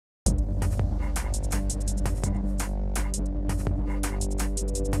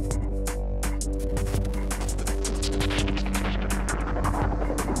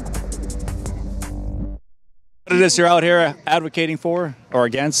what it is you're out here advocating for or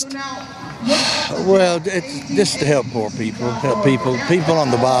against? Well, it's just to help poor people, people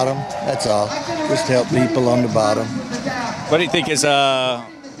on the bottom. That's all. Just to help people on the bottom. What do you think is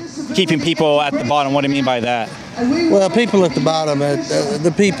keeping people at the bottom? What do you mean by that? Well, people at the bottom,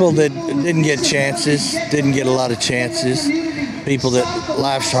 the people that didn't get chances, didn't get a lot of chances, people that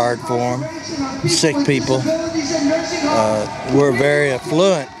life's hard for them, sick people. We're a very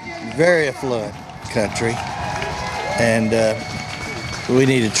affluent country, and we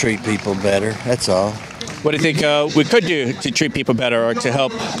need to treat people better. That's all. What do you think we could do to treat people better or to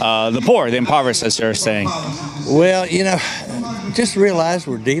help the poor, the impoverished, as you're saying? Well, just realize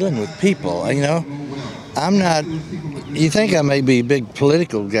we're dealing with people. I'm not. You think I may be a big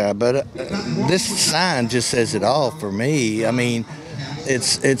political guy, but this sign just says it all for me. I mean,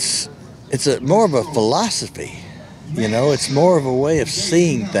 it's more of a philosophy. It's more of a way of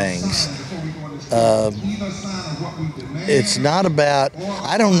seeing things. It's not about.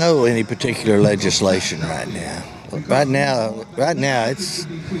 I don't know any particular legislation right now. Right now, it's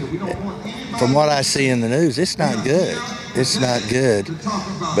from what I see in the news. It's not good. It's not good.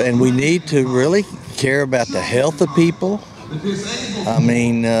 And we need to really care about the health of people. I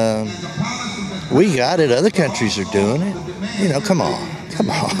mean, we got it. Other countries are doing it. Come on.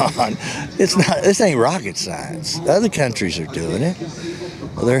 This ain't rocket science. Other countries are doing it.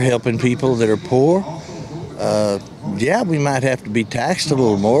 They're helping people that are poor. Yeah, we might have to be taxed a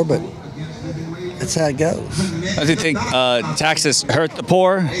little more, but that's how it goes. I do think taxes hurt the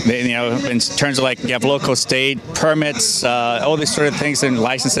poor. In terms of you have local, state permits, all these sort of things and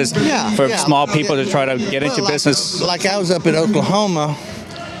licenses for small people to try to get into business. Like I was up in Oklahoma,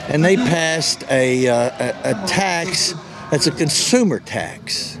 and they passed a tax that's a consumer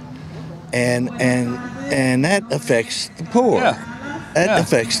tax, and that affects the poor. That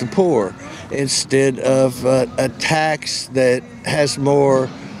affects the poor instead of a tax that has more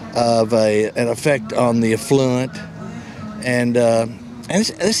of an effect on the affluent, and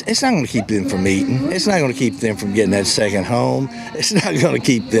it's not going to keep them from eating. It's not going to keep them from getting that second home. It's not going to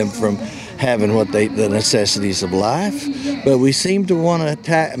keep them from having the necessities of life. But we seem to want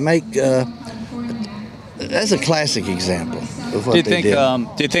to make. That's a classic example of what they did.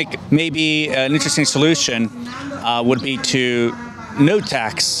 Do you think maybe an interesting solution would be to no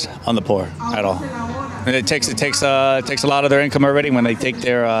tax on the poor at all? And it takes a lot of their income already when they take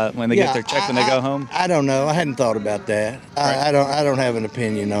their get their check when they go home. I don't know. I hadn't thought about that. I don't have an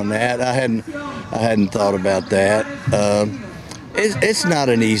opinion on that. I hadn't thought about that. It's not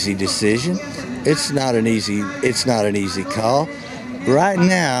an easy decision. It's not an easy call. Right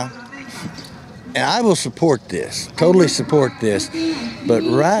now, and I will support this. Totally support this. But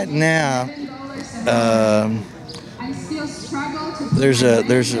right now, there's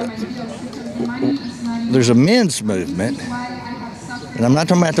a men's movement, and I'm not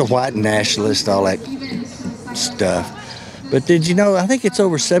talking about the white nationalists, all that stuff. But did you know, I think it's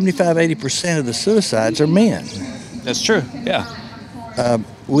over 75-80% of the suicides are men. That's true, yeah.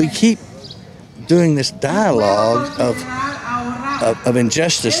 We keep doing this dialogue of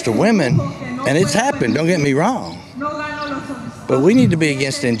injustice to women, and it's happened, don't get me wrong. But we need to be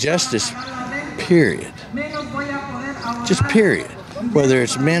against injustice, period. Just period. Whether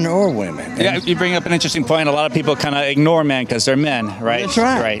it's men or women. Yeah, you bring up an interesting point. A lot of people kind of ignore men because they're men, right? That's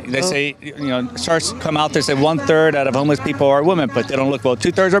right. Right. They say, stars come out there say 1/3 out of homeless people are women, but they don't look, well,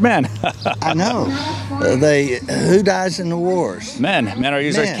 2/3 are men. I know. Who dies in the wars? Men. Men are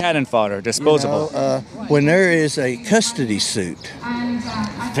usually cannon fodder, disposable. When there is a custody suit.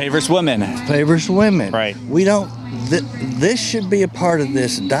 Favors women. Favors women. Right. We don't. This should be a part of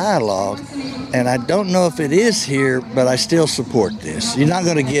this dialogue. And I don't know if it is here, but I still support this. You're not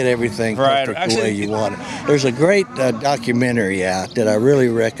going to get everything perfect the way you want it. There's a great documentary out that I really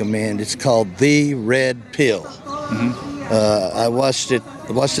recommend. It's called The Red Pill. Mm-hmm. I watched it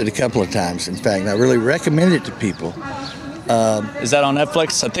a couple of times, in fact, and I really recommend it to people. Is that on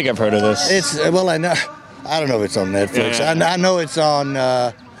Netflix? I think I've heard of this. I don't know if it's on Netflix. Yeah. I know it's on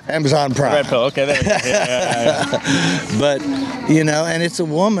Amazon Prime. Red Pill, okay. There we go. Yeah. But, and it's a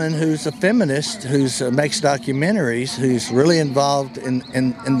woman who's a feminist, who makes documentaries, who's really involved in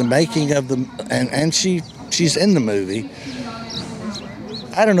the making of and she's in the movie.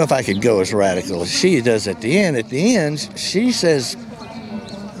 I don't know if I could go as radical as she does at the end. At the end, she says,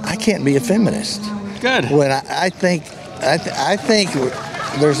 I can't be a feminist. Good. When I think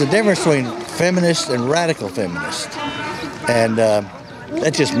there's a difference between feminist and radical feminist. And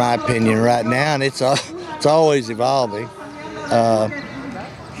that's just my opinion right now, and it's always evolving.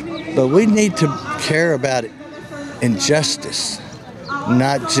 But we need to care about injustice,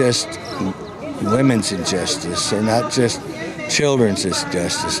 not just women's injustice or not just children's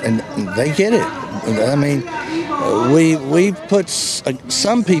injustice, and they get it. I mean, we've put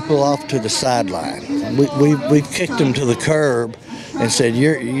some people off to the sideline. We've kicked them to the curb and said,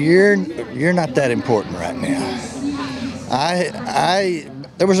 you're not that important right now.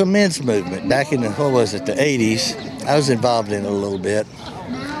 There was a men's movement back in the 80s. I was involved in it a little bit.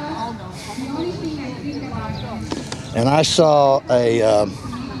 And I saw I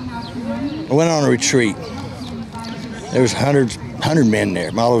went on a retreat. There was 100 men there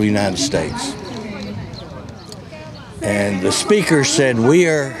from all over the United States. And the speaker said, we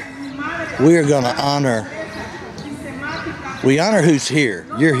are going to honor who's here.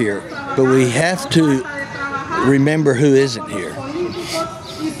 You're here. But we have to remember who isn't here.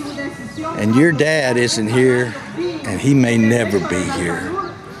 And your dad isn't here, and he may never be here.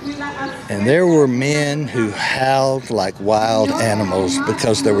 And there were men who howled like wild animals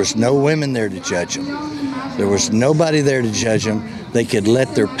because there was no women there to judge them. There was nobody there to judge them. They could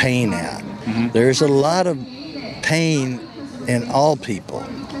let their pain out. Mm-hmm. There's a lot of pain in all people,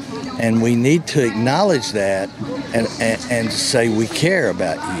 and we need to acknowledge that and say we care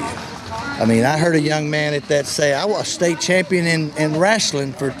about you. I mean, I heard a young man at that say, I was state champion in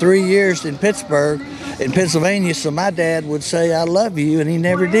wrestling for 3 years in Pittsburgh, in Pennsylvania, so my dad would say, I love you, and he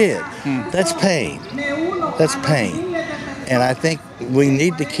never did. That's pain. That's pain. And I think we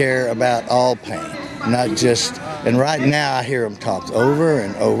need to care about all pain, not just, and right now I hear them talk over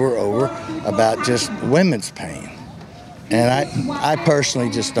and over about just women's pain. And I personally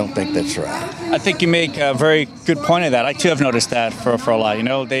just don't think that's right. I think you make a very good point of that. I too have noticed that for a lot. You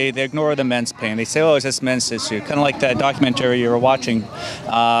know, they ignore the men's pain. They say, oh, it's just men's issue. Kind of like that documentary you were watching.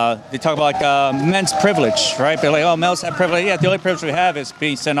 They talk about like men's privilege, right? They're like, oh, males have privilege. Yeah, the only privilege we have is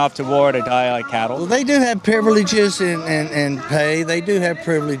being sent off to war to die like cattle. Well, they do have privileges in pay. They do have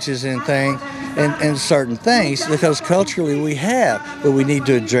privileges in certain things because culturally we have. But we need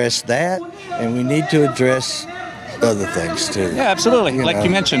to address that, and we need to address other things too. Yeah, absolutely. You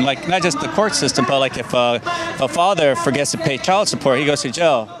mentioned, like not just the court system, but like if a father forgets to pay child support, he goes to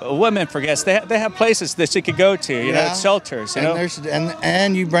jail. A woman forgets, they have places that she could go to, you know, shelters, you know.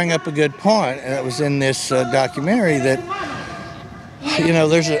 And you bring up a good point, and it was in this documentary that, you know,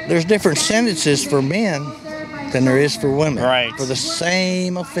 there's different sentences for men than there is for women, right, for the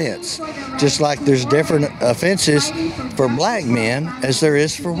same offense. Just like there's different offenses for black men as there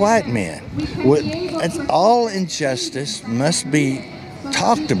is for white men. All injustice must be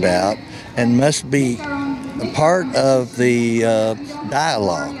talked about and must be a part of the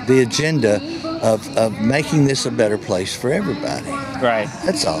dialogue, the agenda of making this a better place for everybody. Right.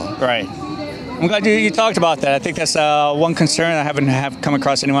 That's all. Right. I'm glad you talked about that. I think that's one concern I haven't come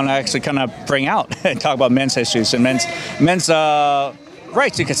across anyone to actually kind of bring out and talk about men's issues and men's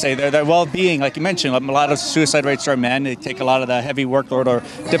rights, you could say. Their well-being, like you mentioned, a lot of suicide rates are men. They take a lot of the heavy workload or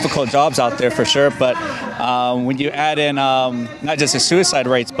difficult jobs out there for sure. But when you add in not just the suicide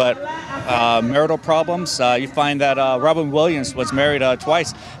rates, but marital problems, you find that Robin Williams was married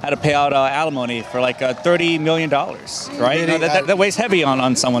twice, had to pay out alimony for like $30 million, right? You know, that weighs heavy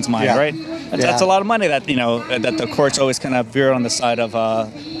on someone's mind, right? That's a lot of money that, you know, that the courts always kind of veer on the side of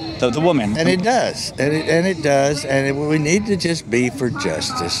the woman. And it does, and we need to just be for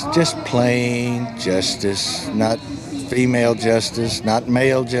justice, just plain justice, not female justice, not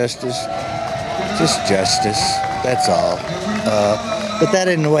male justice, just justice. That's all. But that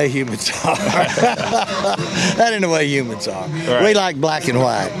isn't the way humans are. That ain't the way humans are. Right. We like black and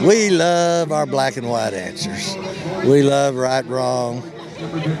white. We love our black and white answers. We love right, wrong,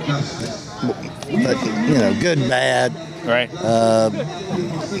 but, you know, good, bad. Right.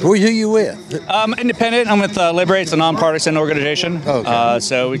 Who are you with? Independent. I'm with Liberate. It's a nonpartisan organization. Okay.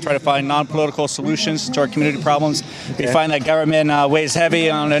 So we try to find non-political solutions to our community problems. Okay. We find that government weighs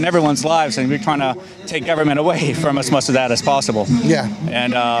heavy on everyone's lives, and we're trying to take government away from as much of that as possible. Yeah.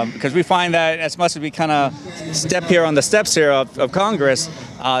 And because we find that as much as we kind of step here on the steps here of Congress,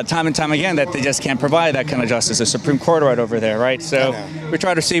 time and time again, that they just can't provide that kind of justice. The Supreme Court right over there, right? So we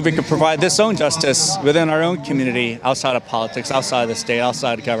try to see if we can provide this own justice within our own community, outside of politics, outside of the state,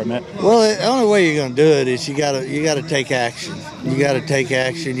 outside of government. Well, the only way you're going to do it is you got to take action. You got to take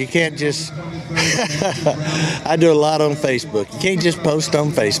action. You can't just. I do a lot on Facebook. You can't just post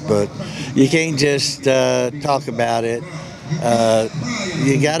on Facebook. You can't just talk about it.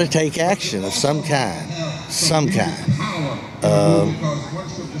 You got to take action of some kind.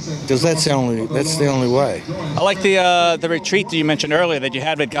 because that's the only way. I like the retreat that you mentioned earlier that you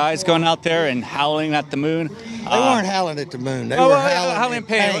had with guys going out there and howling at the moon. They weren't howling at the moon. They were howling in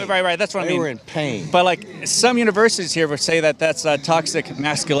pain. Right. That's what I mean. They were in pain. But like some universities here would say that that's toxic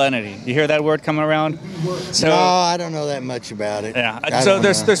masculinity. You hear that word coming around? So, no, I don't know that much about it. Yeah. So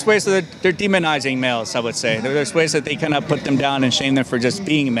there's ways that they're demonizing males. I would say there's ways that they kind of put them down and shame them for just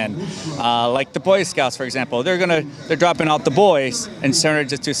being men. Like the Boy Scouts, for example, they're dropping out the boys and sending it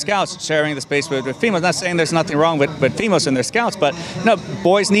just to scouts, sharing the space with females. Not saying there's nothing wrong with females and their scouts, but no,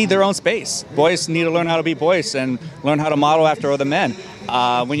 boys need their own space. Boys need to learn how to be boys and learn how to model after other men.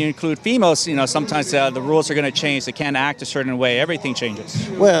 When you include females, sometimes the rules are going to change. They can't act a certain way. Everything changes.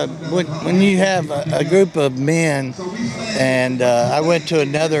 Well, when you have a group of men, and I went to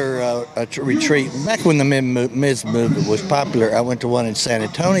another retreat back when the men's movement was popular. I went to one in San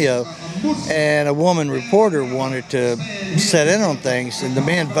Antonio, and a woman reporter wanted to set in on things, and the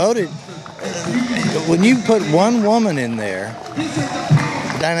men voted. When you put one woman in there,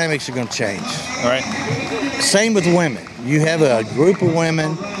 dynamics are going to change. All right. Same with women. You have a group of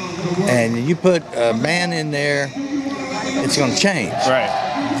women, and you put a man in there, it's going to change.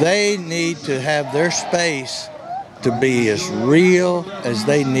 Right. They need to have their space to be as real as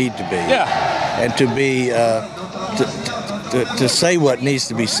they need to be. Yeah. And to be to say what needs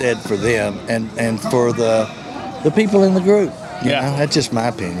to be said for them and for the people in the group. You know? That's just my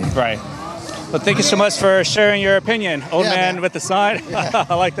opinion. Right. Well, thank you so much for sharing your opinion, old man with the sign. Yeah.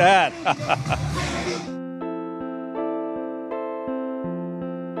 I like that.